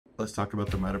let's talk about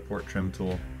the Matterport trim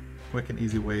tool. Quick and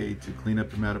easy way to clean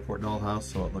up your Matterport dollhouse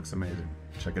so it looks amazing.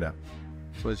 Check it out.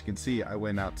 So as you can see, I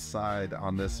went outside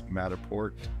on this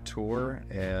Matterport tour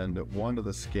and one of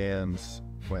the scans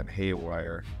went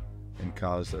haywire and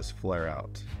caused this flare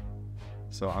out.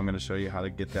 So I'm going to show you how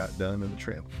to get that done in the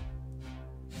trim.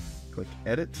 Click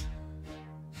edit.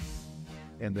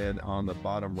 And then on the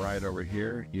bottom right over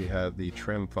here, you have the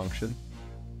trim function.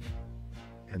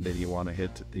 And then you want to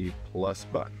hit the plus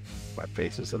button. My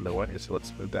face is in the way, so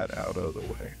let's move that out of the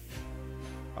way.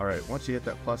 All right, once you hit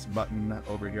that plus button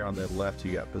over here on the left,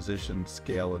 you got position,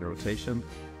 scale, and rotation.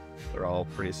 They're all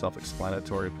pretty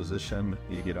self-explanatory. Position,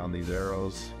 you get on these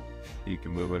arrows. You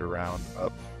can move it around,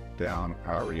 up, down,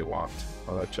 however you want.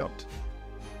 Oh, that jumped.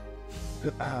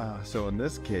 So in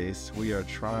this case, we are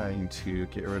trying to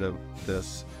get rid of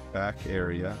this back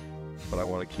area, but I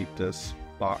want to keep this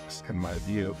box in my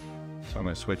view. So I'm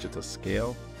going to switch it to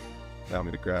scale. Now I'm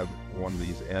going to grab one of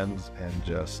these ends and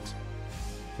just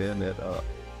thin it up.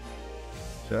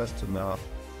 Just enough.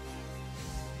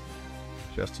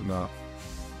 Just enough.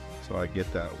 So I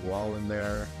get that wall in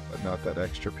there, but not that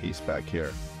extra piece back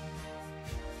here.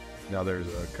 Now there's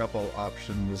a couple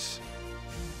options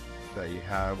that you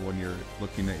have when you're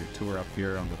looking at your tour up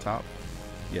here on the top.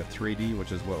 You have 3D,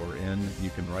 which is what we're in. You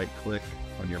can right click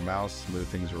on your mouse, move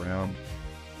things around,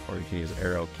 or you can use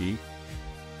arrow key.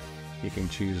 You can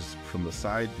choose from the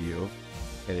side view,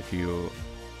 and if you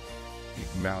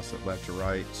can mouse it left to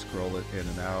right, scroll it in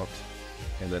and out,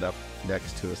 and then up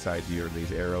next to the side view are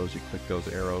these arrows. You click those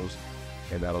arrows,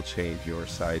 and that'll change your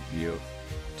side view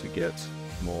to get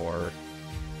more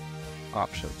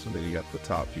options. And then you got the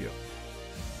top view.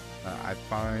 I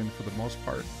find for the most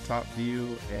part, top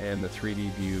view and the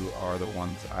 3D view are the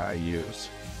ones I use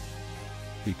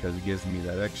because it gives me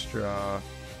that extra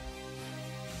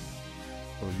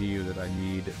view that I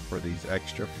need for these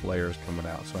extra flares coming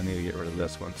out. So I need to get rid of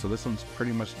this one. So this one's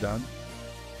pretty much done.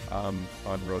 On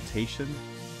rotation,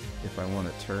 if I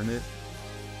want to turn it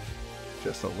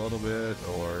just a little bit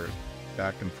or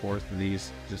back and forth,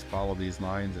 these just follow these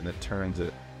lines and it turns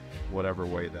it whatever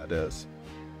way that is.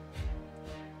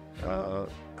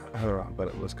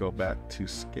 But let's go back to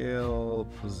scale,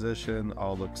 position,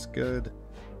 all looks good.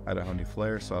 I don't have any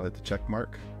flare, so I'll hit the check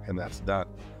mark and that's done.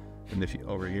 And if you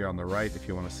over here on the right, if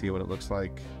you want to see what it looks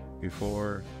like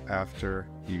before, after,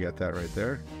 you get that right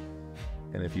there.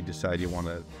 And if you decide you want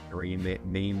to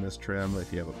rename this trim,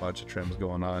 if you have a bunch of trims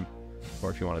going on, or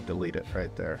if you want to delete it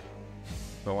right there.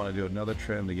 So I want to do another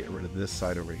trim to get rid of this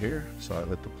side over here. So I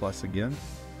hit the plus again,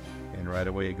 and right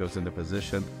away it goes into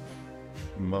position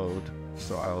mode.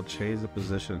 So I'll change the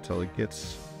position until it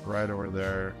gets right over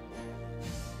there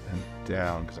and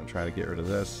down, because I'm trying to get rid of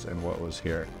this and what was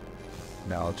here.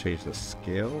 Now I'll change the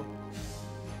scale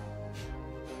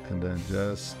and then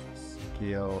just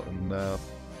scale enough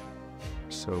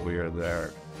so we are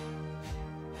there.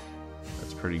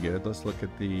 That's pretty good. Let's look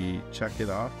at the check it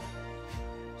off.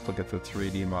 Let's look at the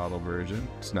 3D model version.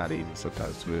 It's not easy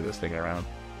sometimes to move this thing around.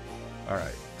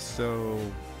 Alright, so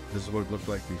this is what it looked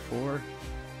like before.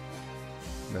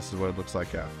 And this is what it looks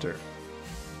like after.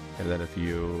 And then if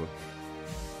you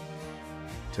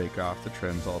take off the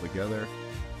trims altogether,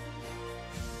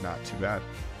 not too bad.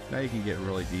 Now you can get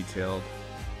really detailed,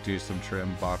 do some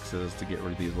trim boxes to get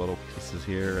rid of these little pieces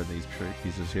here and these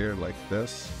pieces here like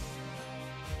this.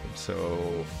 And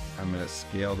so I'm going to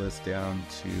scale this down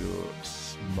to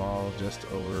small, just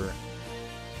over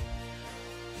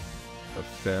the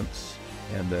fence,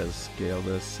 and then scale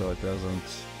this so it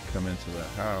doesn't come into the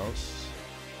house.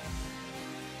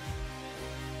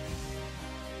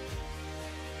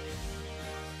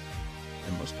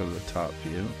 And let's go to the top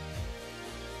view.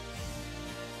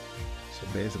 So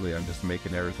basically I'm just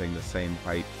making everything the same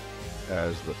height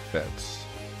as the fence.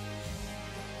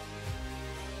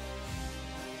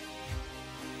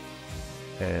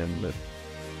 And the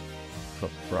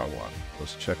wrong one.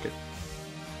 Let's check it.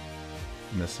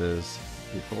 And this is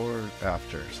before,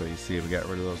 after. So you see we got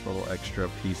rid of those little extra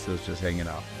pieces just hanging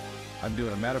out. I'm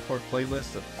doing a Matterport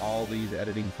playlist of all these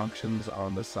editing functions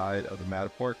on the side of the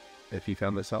Matterport. If you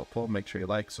found this helpful, make sure you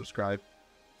like, subscribe,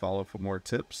 follow for more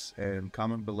tips, and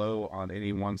comment below on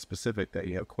any one specific that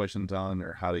you have questions on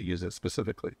or how to use it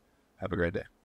specifically. Have a great day.